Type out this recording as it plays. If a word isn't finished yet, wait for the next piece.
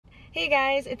Hey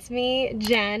guys, it's me,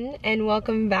 Jen, and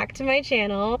welcome back to my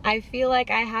channel. I feel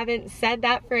like I haven't said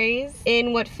that phrase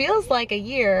in what feels like a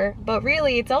year, but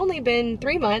really it's only been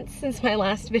 3 months since my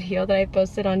last video that I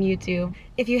posted on YouTube.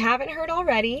 If you haven't heard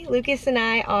already, Lucas and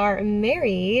I are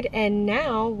married and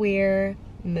now we're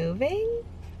moving?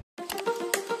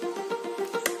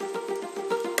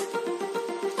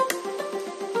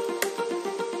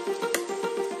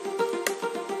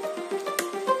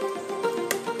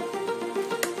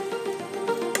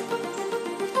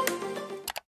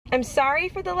 I'm sorry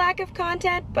for the lack of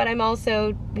content, but I'm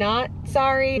also not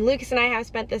sorry. Lucas and I have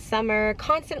spent this summer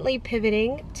constantly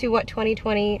pivoting to what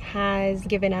 2020 has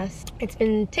given us. It's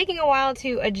been taking a while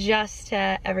to adjust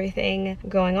to everything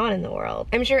going on in the world.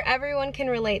 I'm sure everyone can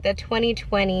relate that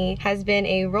 2020 has been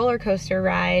a roller coaster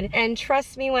ride, and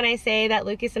trust me when I say that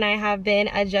Lucas and I have been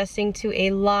adjusting to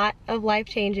a lot of life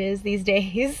changes these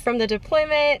days. From the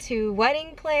deployment to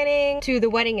wedding planning to the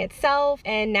wedding itself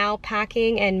and now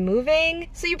packing and moving.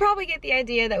 So you probably get the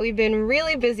idea that we've been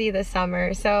really busy this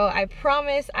summer, so I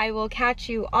promise I will catch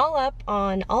you all up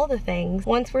on all the things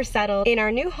once we're settled in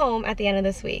our new home at the end of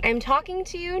this week. I'm talking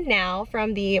to you now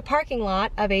from the parking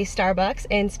lot of a Starbucks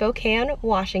in Spokane,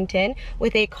 Washington,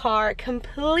 with a car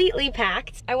completely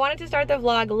packed. I wanted to start the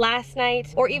vlog last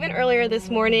night or even earlier this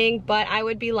morning, but I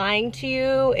would be lying to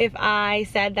you if I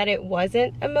said that it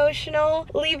wasn't emotional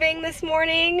leaving this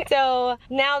morning. So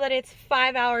now that it's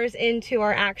 5 hours into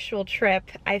our actual trip,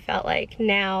 I felt like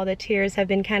now the tears have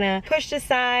been kind of pushed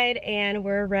aside and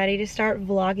we're ready to start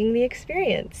vlogging the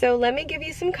experience. So let me give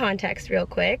you some context real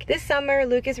quick. This summer,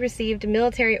 Lucas received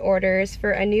military orders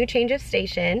for a new change of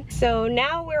station. So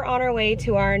now we're on our way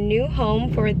to our new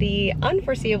home for the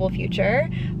unforeseeable future,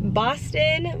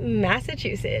 Boston,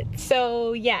 Massachusetts.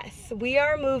 So yes, we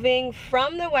are moving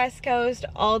from the West Coast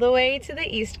all the way to the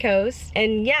East Coast.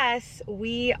 And yes,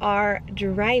 we are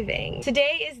driving.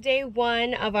 Today is day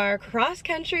one of our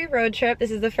cross-country road trip.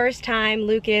 This is the first time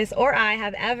Lucas or I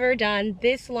have ever done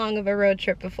this long of a road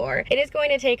trip before. It is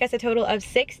going to take us a total of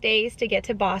 6 days to get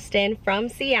to Boston from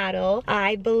Seattle.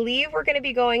 I believe we're going to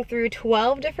be going through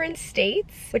 12 different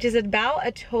states, which is about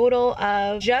a total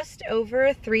of just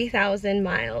over 3,000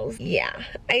 miles. Yeah.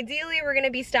 Ideally, we're going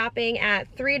to be stopping at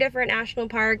 3 different national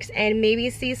parks and maybe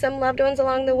see some loved ones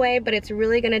along the way, but it's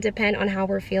really going to depend on how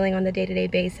we're feeling on the day-to-day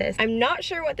basis. I'm not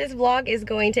sure what this vlog is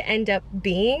going to end up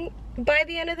being by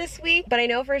the end of this week, but I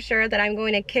know for sure that I'm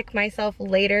going to kick myself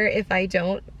later if I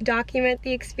don't document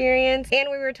the experience. And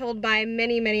we were told by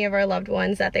many of our loved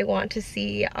ones that they want to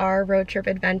see our road trip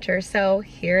adventure, so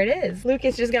here it is.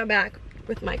 Lucas just got back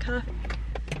with my coffee.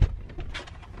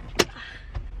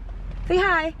 Say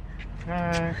hi.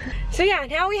 Hi. So yeah,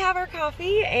 now we have our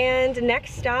coffee and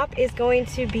next stop is going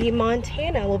to be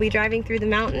Montana. We'll be driving through the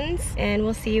mountains and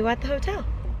we'll see you at the hotel.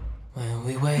 When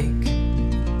we wake,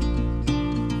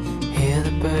 hear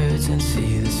the birds and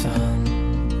see the sun.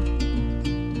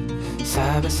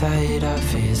 Side by side our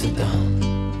fears are done.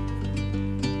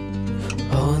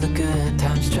 Oh, the good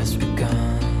times just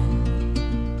begun.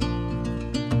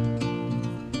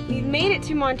 We've made it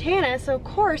to Montana, so of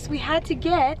course we had to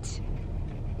get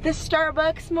the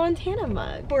Starbucks Montana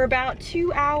mug. We're about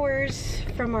 2 hours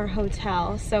from our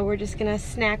hotel, so we're just gonna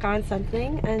snack on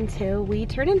something until we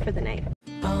turn in for the night.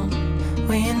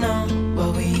 We know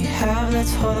what we have,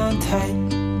 let's hold on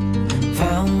tight.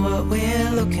 Found what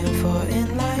we're looking for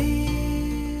in life.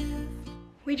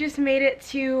 We just made it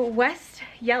to West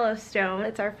Yellowstone.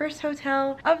 It's our first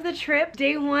hotel of the trip.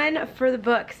 Day one for the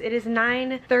books. It is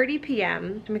 9:30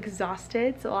 p.m. I'm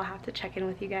exhausted, so I'll have to check in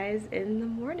with you guys in the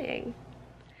morning.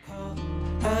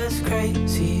 Us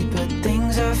crazy, but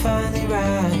things are finally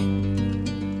right.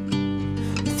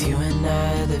 With you and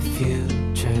I, the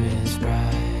future is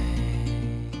bright.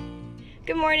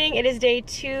 Good morning, it is day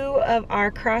 2 of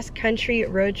our cross-country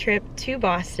road trip to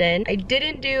Boston. I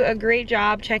didn't do a great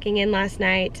job checking in last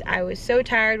night. I was so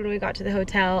tired when we got to the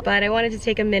hotel, but I wanted to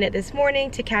take a minute this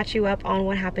morning to catch you up on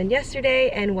what happened yesterday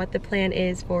and what the plan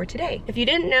is for today. If you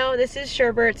didn't know, this is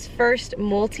Sherbert's first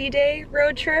multi-day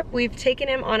road trip. We've taken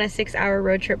him on a 6-hour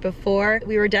road trip before.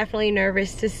 We were definitely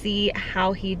nervous to see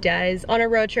how he does on a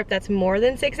road trip that's more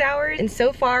than 6 hours, and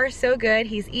so far so good.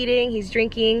 He's eating, he's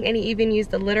drinking, and he even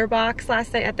used the litter box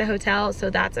last night at the hotel, so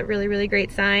that's a really, really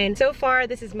great sign. So far,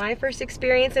 this is my first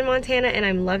experience in Montana and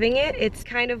I'm loving it. It's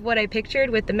kind of what I pictured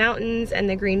with the mountains and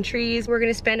the green trees. We're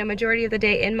gonna spend a majority of the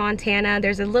day in Montana.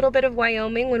 There's a little bit of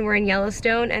Wyoming when we're in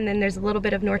Yellowstone, and then there's a little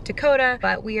bit of North Dakota,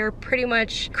 but we are pretty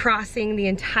much crossing the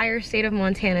entire state of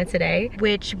Montana today,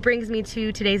 which brings me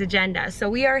to today's agenda. So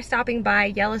we are stopping by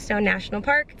Yellowstone National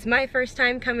Park. It's my first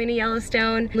time coming to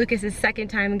Yellowstone, Lucas's second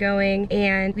time going,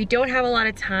 and we don't have a lot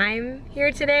of time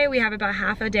here today. We have about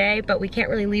half a day, but we can't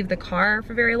really leave the car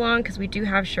for very long because we do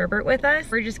have Sherbert with us.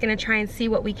 We're just gonna try and see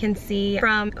what we can see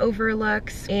from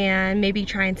overlooks and maybe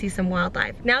try and see some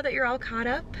wildlife. Now that you're all caught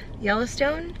up,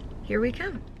 Yellowstone, here we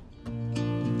come.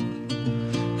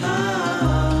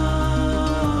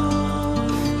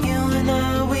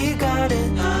 We got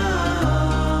it.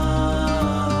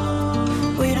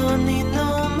 We don't need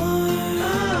no more.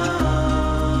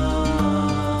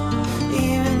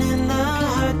 Even in the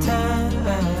hard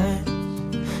times,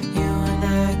 you and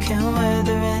I can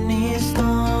weather any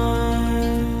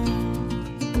storm.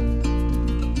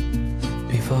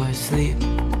 Before I sleep,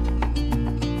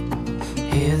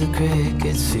 hear the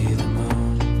crickets, see the moon.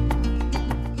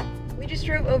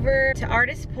 Drove over to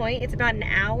Artist Point. It's about an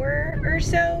hour or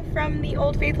so from the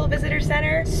Old Faithful Visitor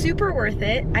Center. Super worth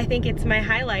it. I think it's my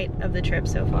highlight of the trip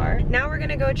so far. Now we're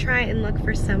gonna go try and look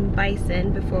for some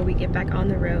bison before we get back on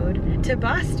the road to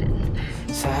Boston.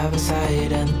 Side by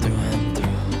side and through.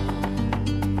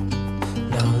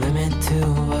 No limit to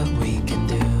what we can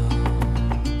do.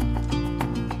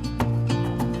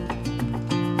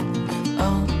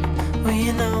 Oh,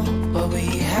 we know what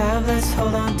we have, let's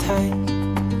hold on tight.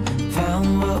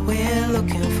 Found what we're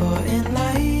looking for in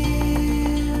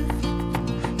life.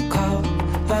 Call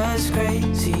us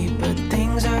crazy, but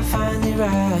things are finally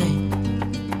right.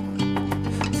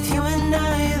 With you and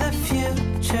I, the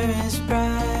future is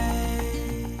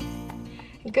bright.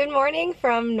 Good morning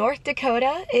from North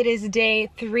Dakota. It is day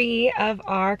 3 of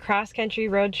our cross-country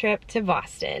road trip to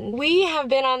Boston. We have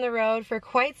been on the road for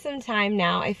quite some time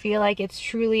now. I feel like it's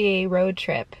truly a road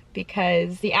trip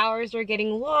because the hours are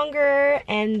getting longer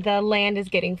and the land is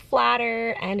getting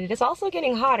flatter, and it is also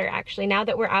getting hotter actually. Now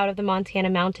that we're out of the Montana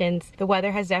mountains, the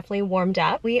weather has definitely warmed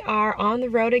up. We are on the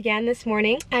road again this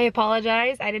morning. I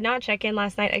apologize, I did not check in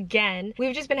last night again.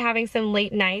 We've just been having some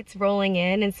late nights rolling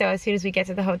in, and so as soon as we get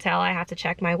to the hotel, I have to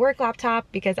check my work laptop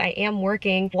because I am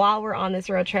working while we're on this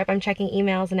road trip. I'm checking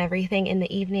emails and everything in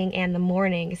the evening and the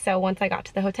morning. So once I got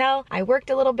to the hotel, I worked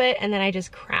a little bit and then I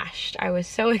just crashed. I was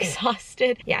so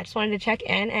exhausted. Yeah, I just wanted to check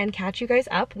in and catch you guys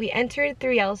up. We entered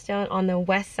through Yellowstone on the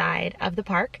west side of the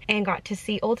park and got to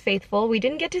see Old Faithful. We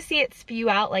didn't get to see it spew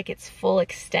out like its full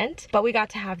extent, but we got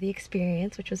to have the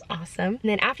experience, which was awesome. And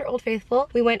then after Old Faithful,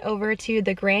 we went over to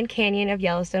the Grand Canyon of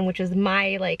Yellowstone, which was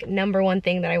my like #1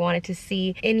 thing that I wanted to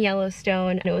see in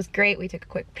Yellowstone. And it was great. We took a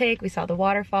quick pic. We saw the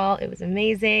waterfall. It was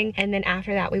amazing. And then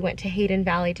after that, we went to Hayden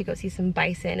Valley to go see some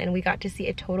bison, and we got to see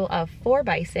a total of 4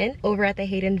 bison over at the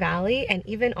Hayden Valley. And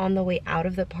even on the way out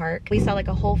of the park, we saw like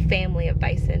a whole family of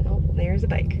bison. Oh, there's a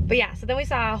bike. But yeah, so then we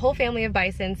saw a whole family of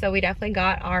bison, so we definitely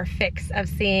got our fix of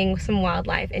seeing some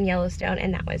wildlife in Yellowstone,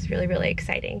 and that was really, really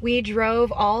exciting. We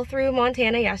drove all through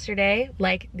Montana yesterday,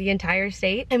 like the entire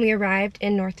state, and we arrived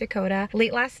in North Dakota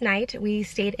late last night. We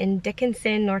stayed in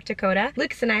Dickinson, North Dakota.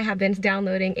 Lucas and I have been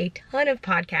downloading a ton of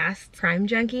podcasts. Crime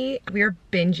Junkie, we are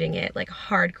binging it like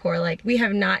hardcore. Like we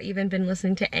have not even been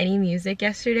listening to any music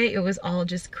yesterday. It was all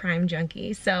just Crime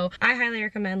Junkie. So I highly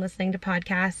recommend listening to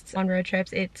podcasts on road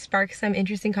trips. It sparks some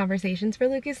interesting conversations for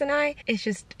Lucas and I. It's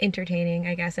just entertaining,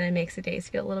 I guess, and it makes the days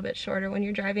feel a little bit shorter when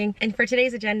you're driving. And for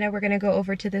today's agenda, we're gonna go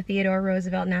over to the Theodore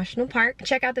Roosevelt National Park,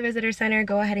 check out the visitor center,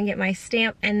 go ahead and get my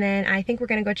stamp, and then I think we're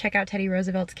gonna go check out Teddy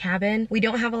Roosevelt's cabin. We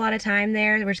don't have a lot of time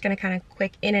there. We're just gonna kind of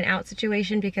quick in and out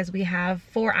situation because we have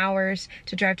 4 hours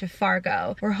to drive to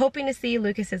Fargo. We're hoping to see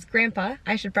Lucas's grandpa.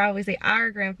 I should probably say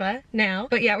our grandpa now,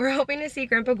 but yeah, we're hoping to see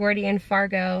Grandpa Gordy in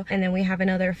Fargo, and then we have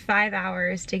another 5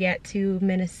 hours to get to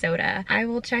Minnesota. I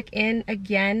will check in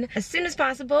again as soon as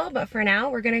possible, but for now,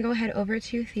 we're gonna go head over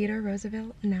to Theodore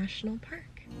Roosevelt National Park.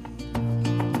 You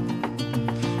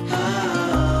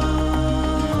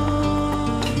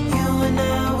and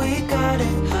I, we got it.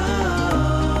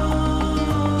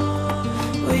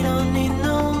 We don't need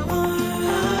no more.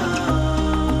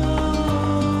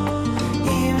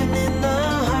 Even in the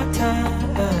hard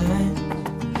times,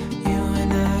 you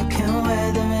and I can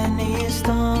weather any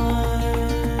storm.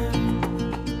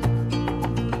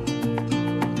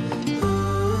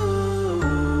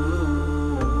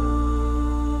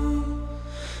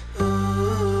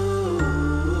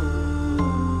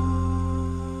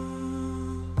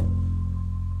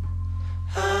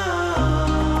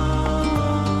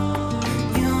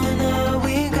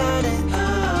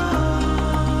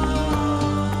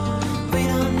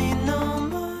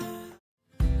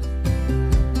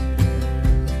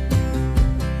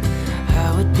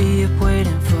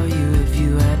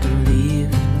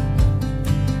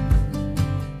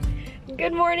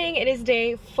 Good morning. It is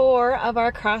day 4 of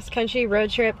our cross-country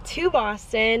road trip to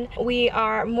Boston. We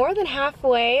are more than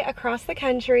halfway across the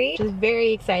country, which is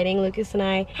very exciting. Lucas and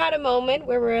I had a moment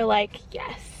where we were like,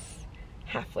 yes,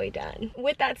 halfway done.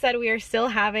 With that said, we are still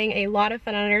having a lot of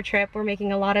fun on our trip. We're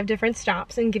making a lot of different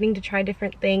stops and getting to try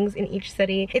different things in each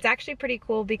city. It's actually pretty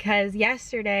cool because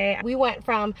yesterday we went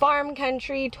from farm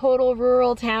country, total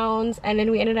rural towns, and then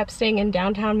we ended up staying in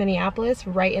downtown Minneapolis,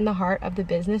 right in the heart of the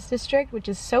business district, which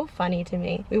is so funny to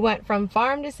me. We went from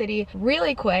farm to city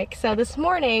really quick. So this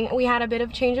morning we had a bit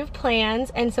of change of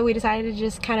plans, and so we decided to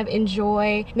just kind of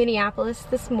enjoy Minneapolis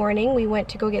this morning. We went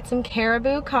to go get some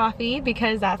Caribou coffee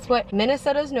because that's what Minnesota's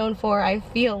known for, I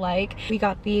feel like. We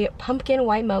got the pumpkin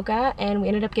white mocha and we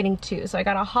ended up getting 2. So I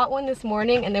got a hot one this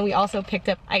morning, and then we also picked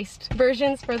up iced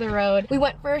versions for the road. We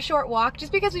went for a short walk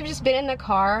just because we've just been in the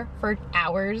car for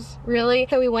hours, really.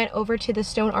 So we went over to the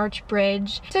Stone Arch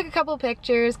Bridge, took a couple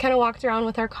pictures, kind of walked around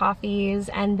with our coffees,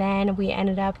 and then we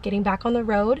ended up getting back on the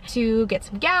road to get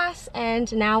some gas,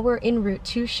 and now we're en route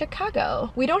to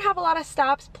Chicago. We don't have a lot of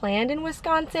stops planned in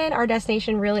Wisconsin. Our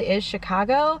destination really is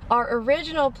Chicago. Our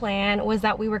original plan was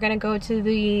that we were gonna go to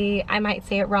the, I might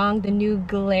say it wrong, the New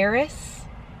Glarus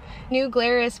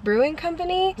Brewing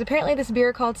Company. There's apparently this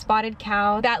beer called Spotted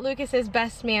Cow that Lucas's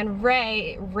best man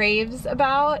Ray raves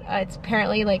about. It's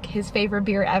apparently like his favorite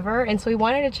beer ever, and so we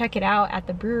wanted to check it out at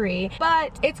the brewery,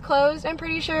 but it's closed, I'm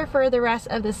pretty sure, for the rest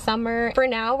of the summer. For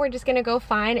now, we're just gonna go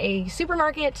find a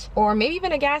supermarket or maybe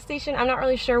even a gas station. I'm not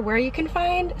really sure where you can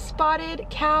find Spotted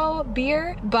Cow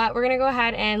beer, but we're gonna go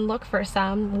ahead and look for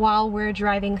some while we're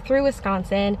driving through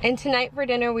Wisconsin. And tonight for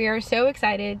dinner, we are so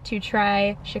excited to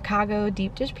try Chicago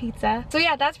deep dish pizza. So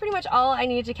yeah, that's pretty much all I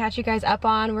needed to catch you guys up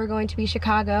on. We're going to be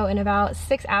Chicago in about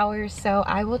 6 hours, so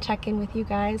I will check in with you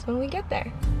guys when we get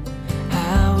there.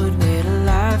 I would wait a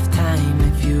lifetime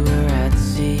if you were at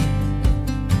sea.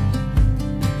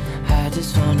 I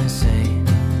just wanna say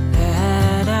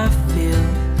that I feel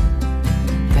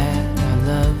that our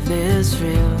love is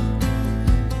real.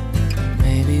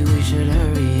 Maybe we should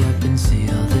hurry up and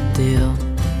seal the deal.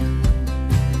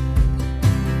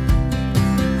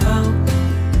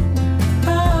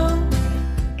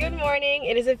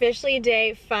 It is officially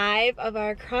day 5 of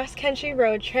our cross-country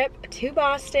road trip to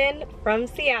Boston from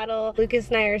Seattle. Lucas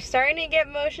and I are starting to get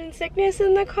motion sickness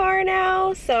in the car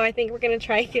now, so I think we're gonna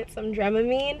try and get some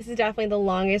Dramamine. This is definitely the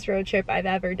longest road trip I've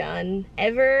ever done.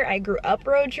 I grew up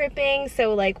road tripping,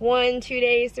 so like 1, 2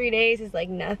 days, 3 days is like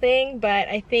nothing, but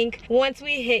I think once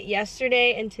we hit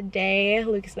yesterday and today,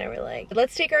 Lucas and I were like,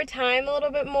 let's take our time a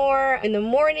little bit more in the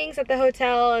mornings at the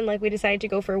hotel, and like we decided to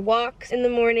go for walks in the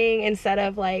morning instead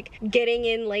of like getting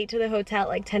in late to the hotel at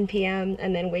like 10 p.m.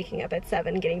 and then waking up at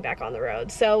 7 getting back on the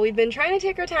road. So we've been trying to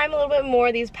take our time a little bit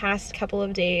more these past couple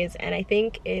of days, and I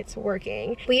think it's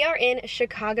working. We are in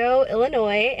Chicago,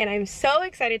 Illinois, and I'm so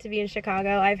excited to be in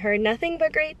Chicago. I've heard nothing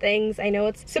but great things. I know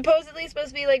it's supposedly supposed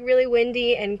to be like really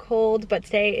windy and cold, but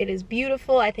today it is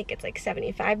beautiful. I think it's like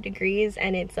 75 degrees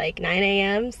and it's like 9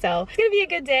 a.m. So it's gonna be a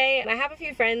good day, and I have a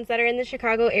few friends that are in the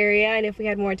Chicago area, and if we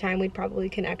had more time we'd probably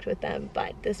connect with them,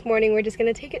 but this morning we're just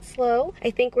gonna take it slow. I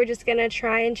think we're just gonna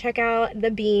try and check out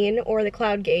the Bean or the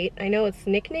Cloud Gate. I know it's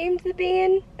nicknamed the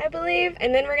Bean, I believe.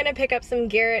 And then we're gonna pick up some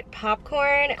Garrett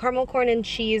popcorn, caramel corn and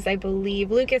cheese, I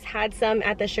believe. Lucas had some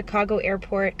at the Chicago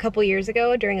airport a couple years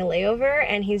ago during a layover,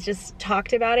 and he's just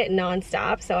talked about it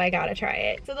nonstop, so I gotta try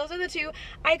it. So those are the 2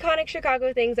 iconic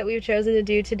Chicago things that we've chosen to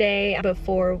do today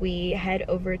before we head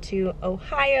over to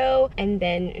Ohio and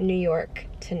then New York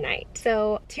tonight.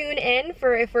 So tune in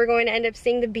for if we're going to end up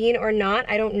seeing the Bean or not.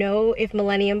 I don't know if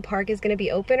Millennium Park is going to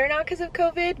be open or not because of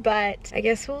COVID, but I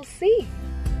guess we'll see.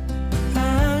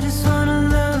 I just wanna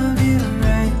love you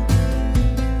right.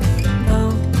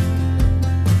 Oh,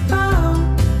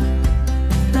 oh,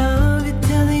 love you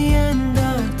till the end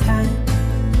of time.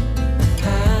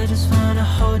 I just wanna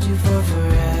hold you for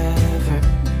forever.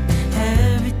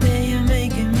 Every day you're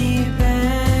making me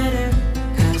better,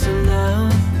 'cause a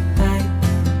love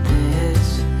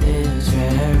is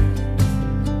rare,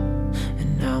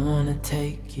 and I wanna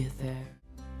take you there.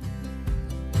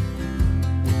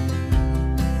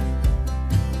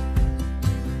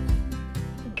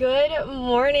 Good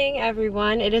morning,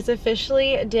 everyone. It is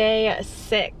officially day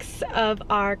 6 of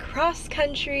our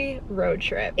cross-country road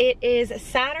trip. It is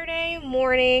Saturday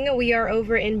morning. We are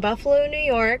over in Buffalo, New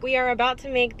York. We are about to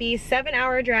make the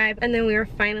 7-hour drive, and then we are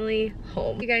finally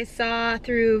home. You guys saw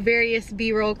through various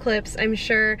B-roll clips, I'm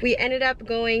sure, we ended up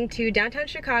going to downtown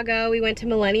Chicago. We went to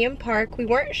Millennium Park. We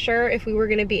weren't sure if we were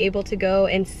gonna be able to go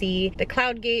and see the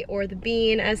Cloud Gate or the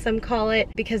Bean, as some call it,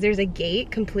 because there's a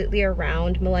gate completely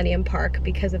around Millennium Park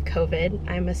because of COVID,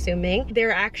 I'm assuming.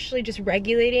 They're actually just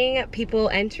regulating people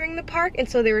entering the park, and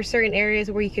so there were certain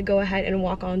areas where you could go ahead and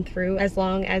walk on through as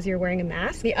long as you're wearing a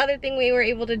mask. The other thing we were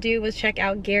able to do was check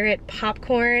out Garrett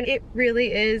popcorn. It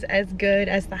really is as good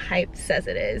as the hype says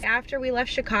it is. After we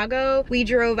left Chicago, we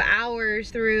drove hours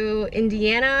through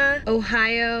Indiana,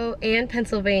 Ohio, and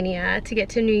Pennsylvania to get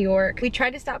to New York. We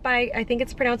tried to stop by, I think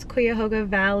it's pronounced Cuyahoga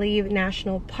Valley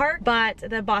National Park, but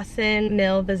the Boston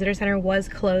Mill Visitor Center was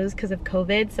closed because of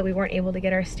COVID, so we weren't able to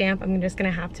get our stamp. I'm just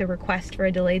gonna have to request for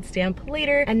a delayed stamp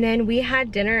later. And then we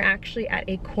had dinner actually at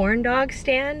a corn dog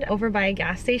stand over by a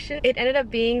gas station. It ended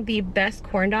up being the best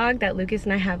corn dog that Lucas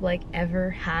and I have like ever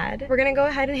had. We're gonna go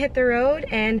ahead and hit the road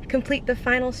and complete the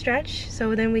final stretch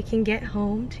so then we can get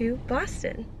home to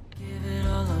Boston. Give it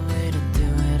all away to do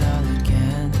it all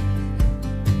again.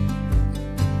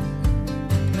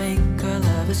 Make our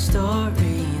love a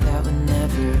story that would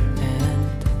never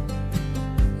end.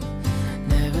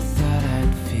 Never thought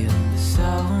I'd feel so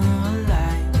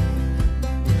alive,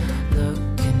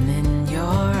 looking in your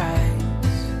eyes.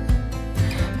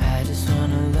 I just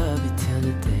wanna love you till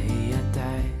the day I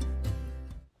die.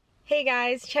 Hey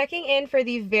guys, checking in for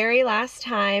the very last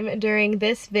time during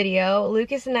this video.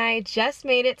 Lucas and I just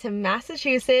made it to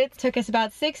Massachusetts. Took us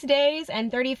about 6 days,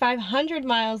 and 3,500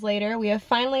 miles later, we have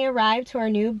finally arrived to our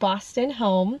new Boston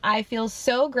home. I feel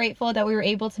so grateful that we were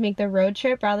able to make the road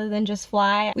trip rather than just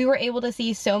fly. We were able to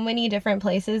see so many different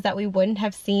places that we wouldn't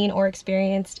have seen or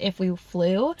experienced if we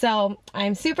flew. So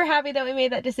I'm super happy that we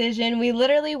made that decision. We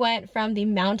literally went from the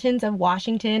mountains of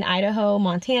Washington, Idaho,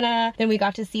 Montana. Then we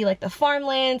got to see like the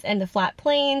farmlands and the flat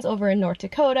plains over in North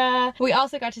Dakota. We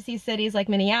also got to see cities like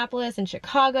Minneapolis and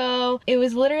Chicago. It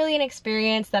was literally an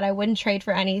experience that I wouldn't trade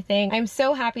for anything. I'm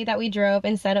so happy that we drove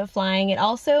instead of flying. It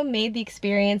also made the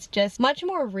experience just much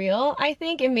more real. I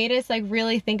think it made us like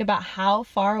really think about how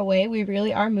far away we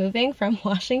really are moving from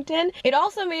Washington. It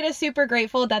also made us super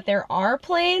grateful that there are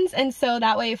planes, and so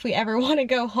that way if we ever want to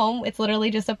go home, it's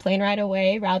literally just a plane ride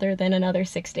away rather than another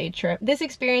 6-day trip. This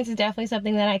experience is definitely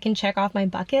something that I can check off my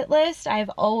bucket list.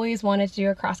 I've always wanted to do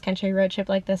a cross-country road trip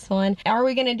like this one. Are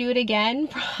we gonna do it again?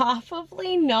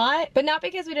 Probably not, but not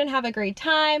because we didn't have a great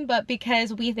time, but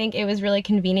because we think it was really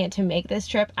convenient to make this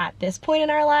trip at this point in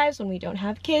our lives when we don't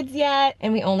have kids yet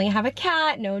and we only have a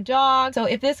cat, no dog. So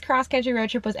if this cross-country road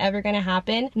trip was ever gonna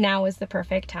happen, now is the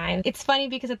perfect time. It's funny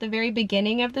because at the very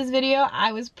beginning of this video,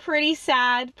 I was pretty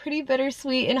sad, pretty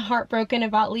bittersweet and heartbroken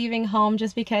about leaving home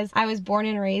just because I was born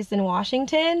and raised in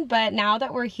Washington. But now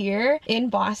that we're here in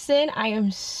Boston, I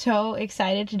am so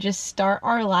excited to just start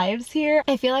our lives here.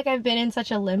 I feel like I've been in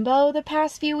such a limbo the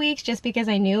past few weeks just because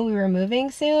I knew we were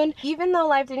moving soon. Even though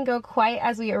life didn't go quite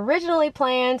as we originally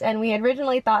planned and we had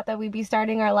originally thought that we'd be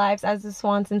starting our lives as the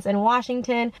Swansons in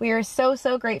Washington, we are so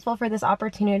grateful for this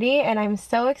opportunity, and I'm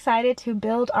so excited to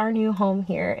build our new home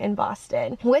here in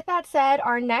Boston. With that said,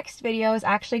 our next video is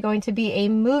actually going to be a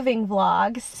moving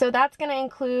vlog. So that's going to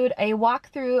include a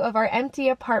walkthrough of our empty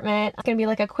apartment. It's going to be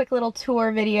like a quick little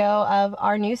tour video of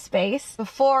our new space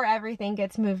before everything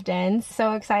gets moved in.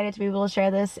 So excited to be able to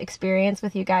share this experience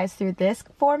with you guys through this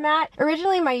format.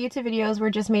 Originally, my YouTube videos were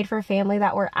just made for family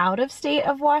that were out of state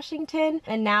of Washington,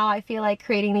 and now I feel like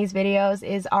creating these videos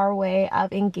is our way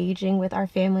of engaging with our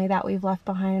family that we've left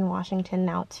behind in Washington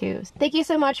now too. Thank you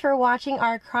so much for watching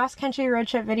our cross-country road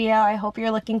trip video. I hope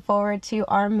you're looking forward to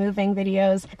our moving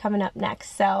videos coming up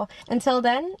next. So until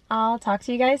then, I'll talk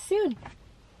to you guys soon.